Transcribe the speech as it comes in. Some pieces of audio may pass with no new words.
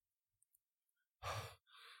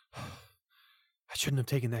I shouldn't have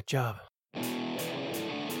taken that job.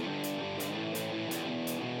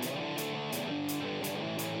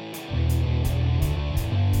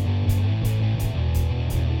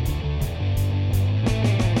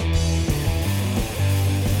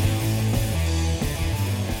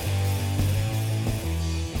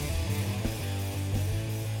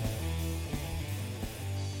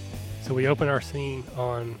 So we open our scene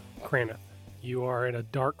on Kranith. You are in a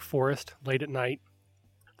dark forest late at night.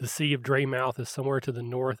 The Sea of Dreymouth is somewhere to the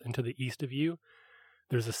north and to the east of you.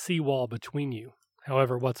 There's a seawall between you.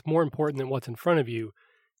 However, what's more important than what's in front of you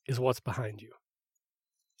is what's behind you.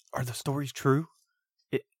 Are the stories true?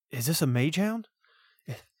 Is this a mage hound?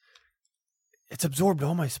 It's absorbed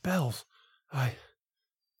all my spells.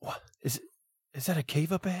 What? Is that a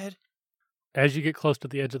cave up ahead? As you get close to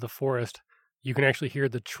the edge of the forest, you can actually hear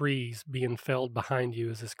the trees being felled behind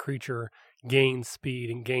you as this creature gains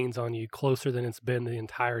speed and gains on you closer than it's been the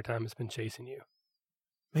entire time it's been chasing you.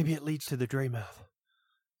 Maybe it leads to the Dreymouth.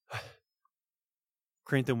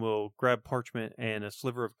 Kranith will grab parchment and a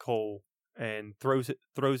sliver of coal and throws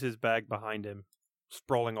his bag behind him,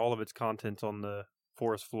 sprawling all of its contents on the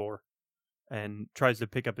forest floor, and tries to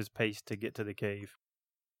pick up his pace to get to the cave.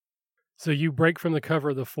 So you break from the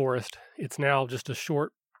cover of the forest. It's now just a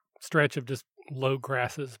short stretch of just low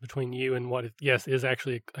grasses between you and what, is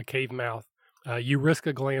actually a cave mouth. You risk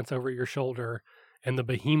a glance over your shoulder, and the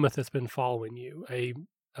behemoth that's been following you,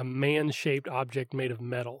 a man-shaped object made of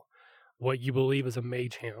metal, what you believe is a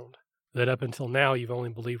mage hound, that up until now you've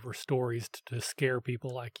only believed were stories to scare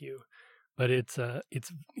people like you. But it's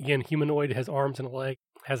again, humanoid, it has arms and a leg,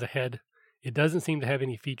 has a head. It doesn't seem to have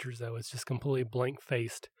any features, though. It's just completely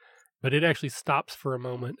blank-faced. But it actually stops for a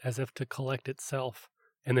moment as if to collect itself,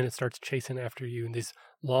 and then it starts chasing after you in these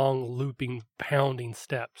long, looping, pounding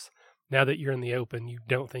steps. Now that you're in the open, you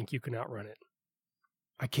don't think you can outrun it.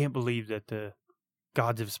 I can't believe that the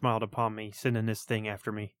gods have smiled upon me, sending this thing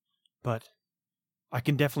after me. But I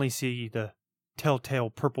can definitely see the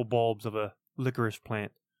telltale purple bulbs of a licorice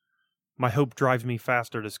plant. My hope drives me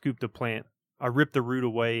faster to scoop the plant. I rip the root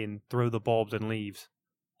away and throw the bulbs and leaves.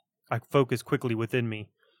 I focus quickly within me,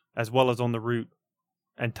 as well as on the root,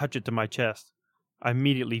 and touch it to my chest. I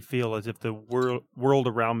immediately feel as if the world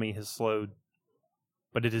around me has slowed,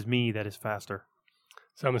 but it is me that is faster.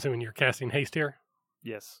 So I'm assuming you're casting haste here?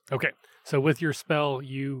 Yes. Okay. So with your spell,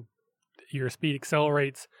 your speed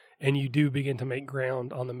accelerates, and you do begin to make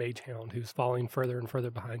ground on the mage hound, who's falling further and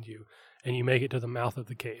further behind you, and you make it to the mouth of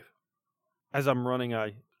the cave. As I'm running,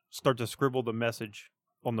 I start to scribble the message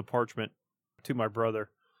on the parchment to my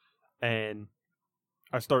brother, and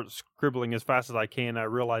I start scribbling as fast as I can. I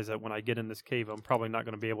realize that when I get in this cave, I'm probably not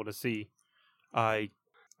going to be able to see. I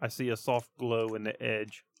see a soft glow in the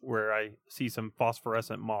edge where I see some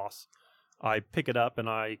phosphorescent moss. I pick it up and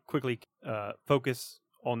I quickly focus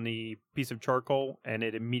on the piece of charcoal, and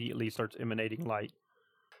it immediately starts emanating light.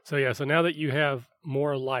 So now that you have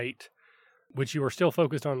more light, which you are still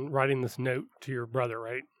focused on writing this note to your brother,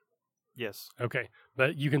 right? Yes. Okay.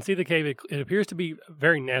 But you can see the cave. It appears to be a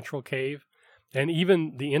very natural cave. And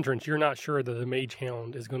even the entrance, you're not sure that the mage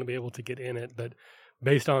hound is going to be able to get in it. But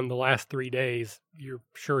based on the last 3 days, you're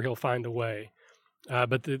sure he'll find a way.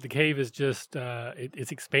 But the cave is just,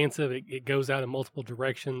 it's expansive. It goes out in multiple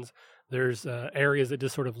directions. There's areas that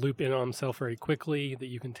just sort of loop in on themselves very quickly that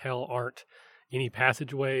you can tell aren't any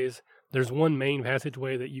passageways. There's one main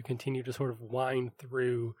passageway that you continue to sort of wind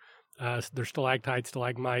through. There's stalactites,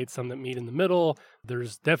 stalagmites, some that meet in the middle.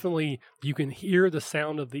 There's definitely, you can hear the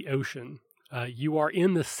sound of the ocean. You are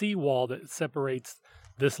in the seawall that separates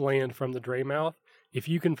this land from the Dreymouth. If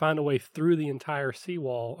you can find a way through the entire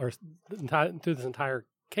seawall, or through this entire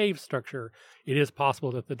cave structure, it is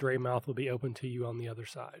possible that the Dreymouth will be open to you on the other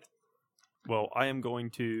side. Well, I am going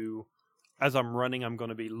to, as I'm running, I'm going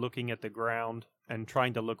to be looking at the ground and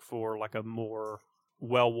trying to look for like a more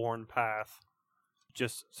well-worn path,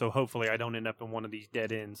 just so hopefully I don't end up in one of these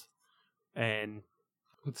dead ends. And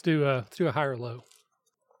let's do a high or low.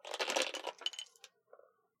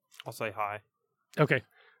 I'll say high. Okay.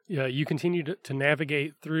 Yeah, you continue to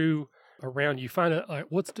navigate through around. You find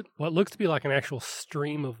what looks to be like an actual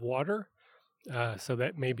stream of water. So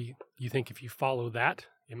that maybe you think if you follow that,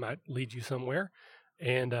 it might lead you somewhere.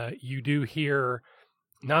 And you do hear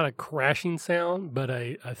not a crashing sound, but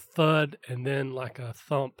a thud and then like a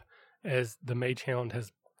thump as the mage hound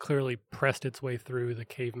has clearly pressed its way through the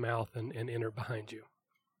cave mouth and entered behind you.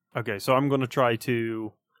 Okay, so I'm going to try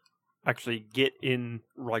to actually get in,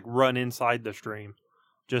 like run inside the stream,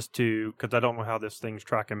 just to, because I don't know how this thing's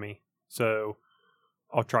tracking me. So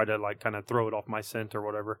I'll try to like kind of throw it off my scent or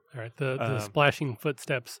whatever. All right, the splashing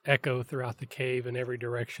footsteps echo throughout the cave in every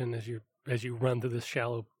direction as you're as you run through this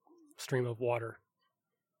shallow stream of water.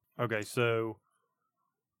 Okay, so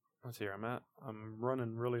let's see where I'm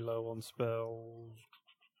running really low on spells.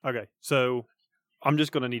 Okay, so I'm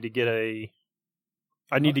just going to need to get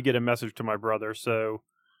I need to get a message to my brother, so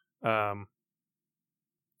I'll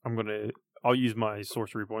use my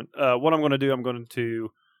sorcery point. What I'm going to do, I'm going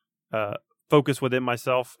to focus within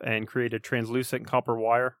myself and create a translucent copper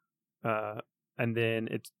wire. And then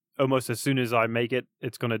it's almost as soon as I make it,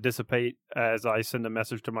 it's going to dissipate as I send a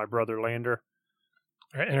message to my brother Lander.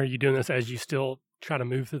 All right, and are you doing this as you still try to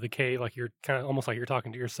move through the cave, like you're kind of almost like you're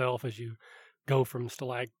talking to yourself as you go from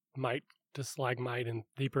stalagmite to stalagmite and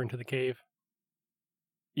deeper into the cave?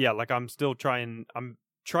 Yeah, like I'm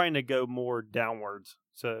trying to go more downwards.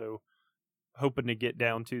 So hoping to get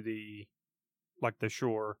down to the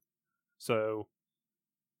shore. So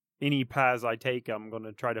any paths I take, I'm going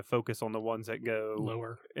to try to focus on the ones that go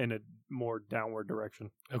lower in a more downward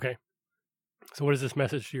direction. Okay. So what does this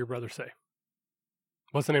message to your brother say?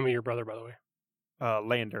 What's the name of your brother, by the way?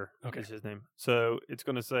 Lander is his name. So it's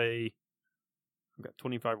going to say, I've got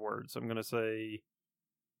 25 words. I'm going to say,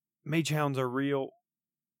 mage hounds are real.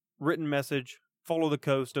 Written message, follow the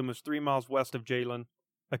coast almost 3 miles west of Jalen.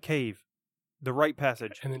 A cave. The right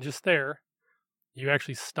passage. And then just there, you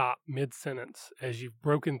actually stop mid-sentence as you've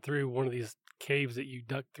broken through one of these caves that you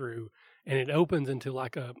ducked through, and it opens into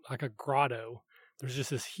like a grotto. There's just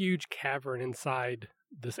this huge cavern inside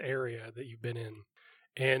this area that you've been in.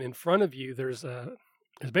 And in front of you, there's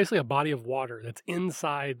basically a body of water that's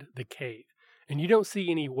inside the cave. And you don't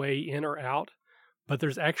see any way in or out, but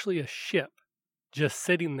there's actually a ship just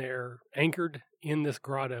sitting there, anchored in this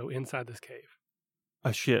grotto inside this cave.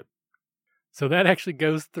 A ship. So that actually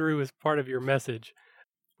goes through as part of your message.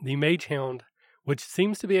 The mage hound, which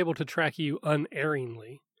seems to be able to track you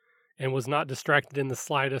unerringly and was not distracted in the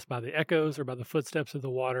slightest by the echoes or by the footsteps of the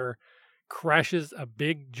water, crashes a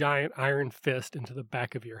big, giant iron fist into the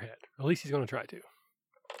back of your head. At least he's going to try to.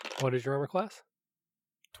 What is your armor class?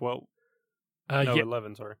 12.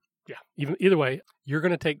 11, sorry. Yeah, either way, you're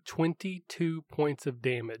going to take 22 points of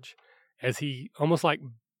damage as he almost like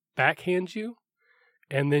backhands you,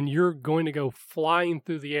 and then you're going to go flying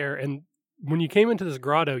through the air. And when you came into this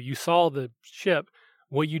grotto, you saw the ship.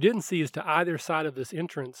 What you didn't see is to either side of this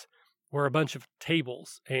entrance were a bunch of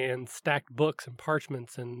tables and stacked books and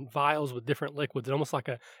parchments and vials with different liquids, almost like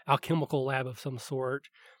a alchemical lab of some sort.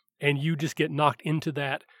 And you just get knocked into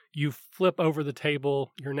that. You flip over the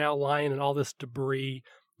table. You're now lying in all this debris.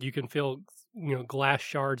 You can feel, glass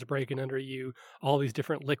shards breaking under you. All these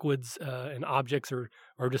different liquids and objects are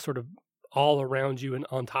just sort of all around you and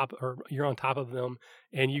on top, or you're on top of them.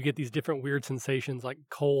 And you get these different weird sensations like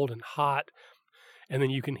cold and hot. And then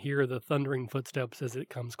you can hear the thundering footsteps as it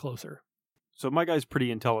comes closer. So my guy's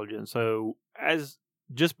pretty intelligent. So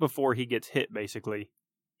just before he gets hit, basically,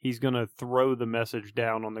 he's going to throw the message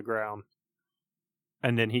down on the ground.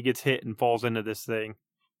 And then he gets hit and falls into this thing.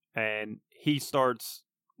 And he starts,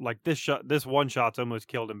 like, this one shot's almost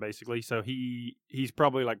killed him, basically. So he's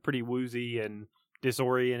probably, like, pretty woozy and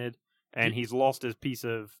disoriented. And he's lost his piece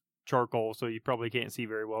of charcoal, so you probably can't see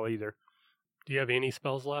very well either. Do you have any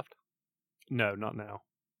spells left? No, not now.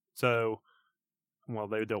 So, well,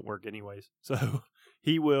 they don't work anyways. So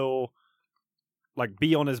he will, like,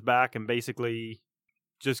 be on his back and basically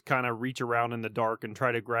just kind of reach around in the dark and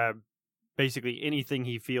try to grab basically anything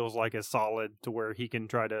he feels like is solid to where he can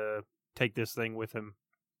try to take this thing with him,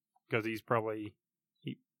 because he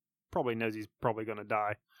probably knows he's probably going to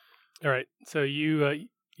die. All right. So you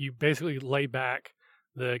basically lay back.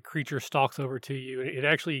 The creature stalks over to you. It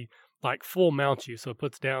actually like full mounts you. So it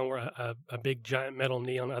puts down a big giant metal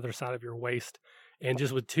knee on the other side of your waist. And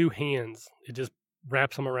just with two hands, it just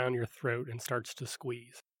wraps them around your throat and starts to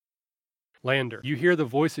squeeze. Lander, you hear the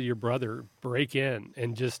voice of your brother break in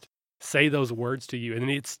and just say those words to you. And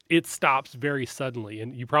then it stops very suddenly.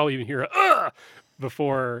 And you probably even hear a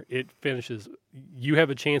before it finishes. You have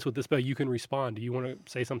a chance with this spell. You can respond. Do you want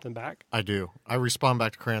to say something back? I do. I respond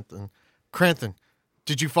back to Kranith. Kranith,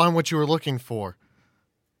 did you find what you were looking for?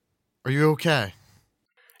 Are you okay?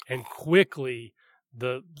 And quickly,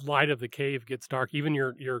 the light of the cave gets dark. Even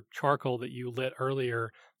your charcoal that you lit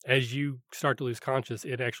earlier, as you start to lose conscious,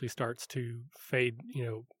 it actually starts to fade,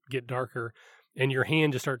 get darker. And your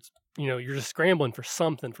hand just starts, you're just scrambling for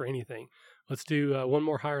something, for anything. Let's do one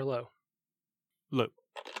more high or low. Low.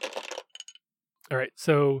 All right.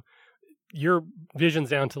 So your vision's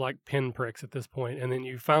down to like pinpricks at this point. And then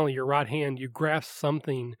you finally, your right hand, you grasp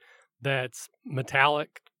something that's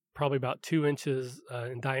metallic, probably about 2 inches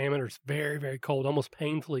in diameter. It's very, very cold, almost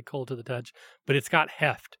painfully cold to the touch, but it's got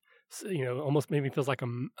heft. So, almost maybe feels like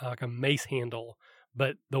a mace handle,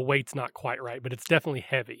 but the weight's not quite right, but it's definitely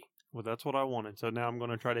heavy. Well, that's what I wanted. So now I'm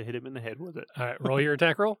going to try to hit him in the head with it. All right, roll your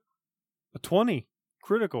attack roll. A 20.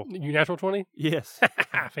 Critical. You natural 20? Yes.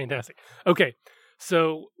 Fantastic. Okay,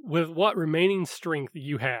 so with what remaining strength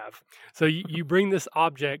you have, so you bring this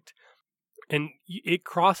object and it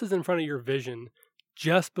crosses in front of your vision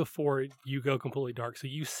just before you go completely dark. So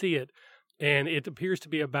you see it, and it appears to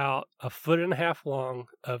be about 1.5 feet long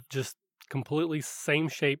of just completely same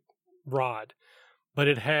shape rod, but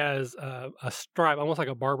it has a stripe, almost like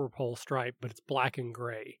a barber pole stripe, but it's black and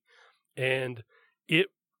gray. And it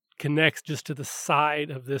connects just to the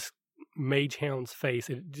side of this mage hound's face.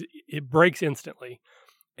 It breaks instantly.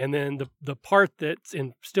 And then the part that's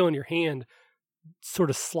still in your hand sort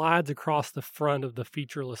of slides across the front of the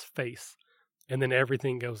featureless face. And then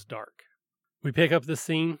everything goes dark. We pick up this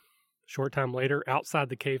scene a short time later outside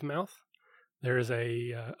the cave mouth. There's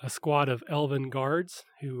a squad of elven guards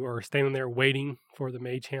who are standing there waiting for the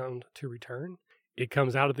mage hound to return. It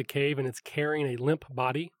comes out of the cave and it's carrying a limp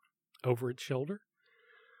body over its shoulder.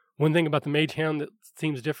 One thing about the mage hound that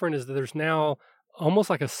seems different is that there's now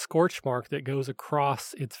almost like a scorch mark that goes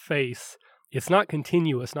across its face. It's not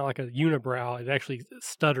continuous, not like a unibrow. It actually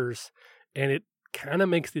stutters, and it kind of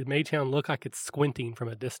makes the mage hound look like it's squinting from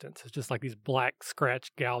a distance. It's just like these black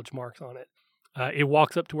scratch gouge marks on it. It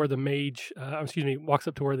walks up to where walks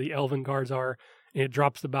up to where the elven guards are, and it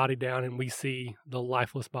drops the body down, and we see the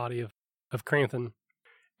lifeless body of Kranith.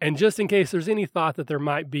 And just in case there's any thought that there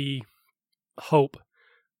might be hope,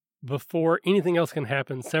 before anything else can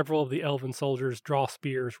happen, several of the elven soldiers draw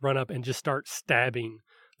spears, run up, and just start stabbing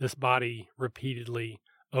this body repeatedly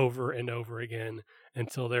over and over again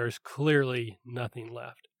until there's clearly nothing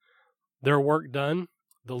left. Their work done,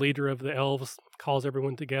 the leader of the elves calls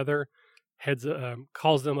everyone together,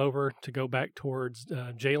 calls them over to go back towards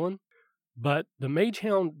Jalen, but the mage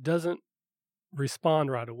hound doesn't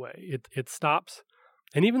respond right away. It stops,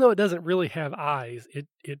 and even though it doesn't really have eyes, it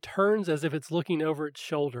turns as if it's looking over its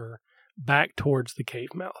shoulder back towards the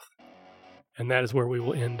cave mouth. And that is where we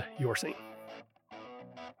will end your scene.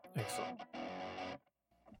 Excellent.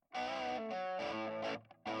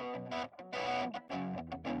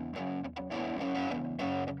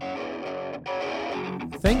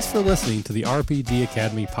 Thanks for listening to the RPG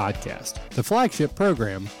Academy podcast, the flagship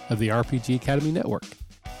program of the RPG Academy Network.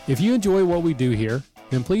 If you enjoy what we do here,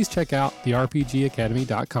 then please check out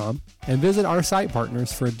therpgacademy.com and visit our site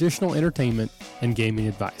partners for additional entertainment and gaming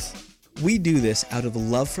advice. We do this out of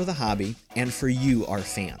love for the hobby and for you, our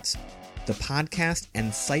fans. The podcast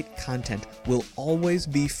and site content will always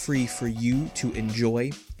be free for you to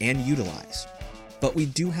enjoy and utilize. But we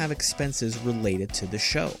do have expenses related to the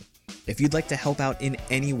show. If you'd like to help out in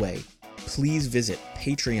any way, please visit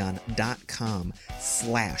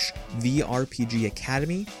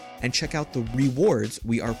patreon.com/therpgacademy and check out the rewards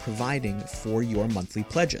we are providing for your monthly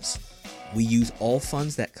pledges. We use all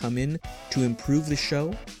funds that come in to improve the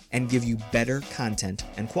show and give you better content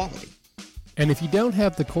and quality. And if you don't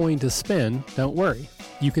have the coin to spend, don't worry.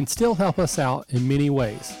 You can still help us out in many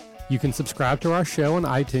ways. You can subscribe to our show on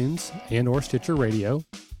iTunes and or Stitcher Radio.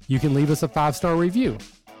 You can leave us a 5-star review.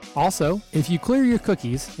 Also, if you clear your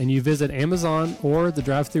cookies and you visit Amazon or the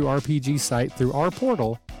Drive-Thru RPG site through our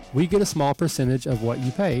portal, we get a small percentage of what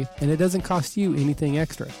you pay, and it doesn't cost you anything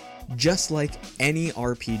extra. Just like any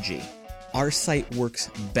RPG, our site works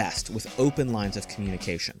best with open lines of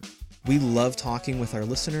communication. We love talking with our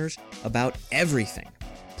listeners about everything.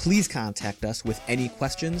 Please contact us with any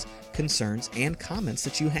questions, concerns, and comments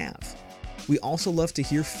that you have. We also love to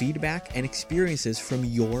hear feedback and experiences from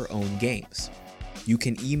your own games. You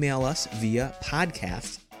can email us via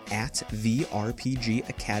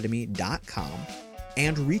podcast@therpgacademy.com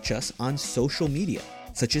and reach us on social media,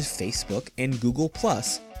 such as Facebook and Google+,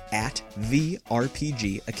 @The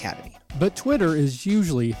RPG Academy. But Twitter is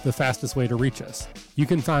usually the fastest way to reach us. You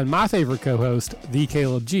can find my favorite co-host, The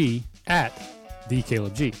Caleb G,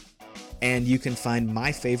 @TheCalebG. And you can find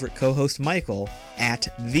my favorite co-host, Michael,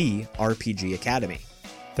 @The RPG Academy.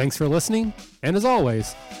 Thanks for listening, and as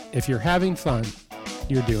always, if you're having fun,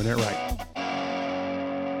 you're doing it right.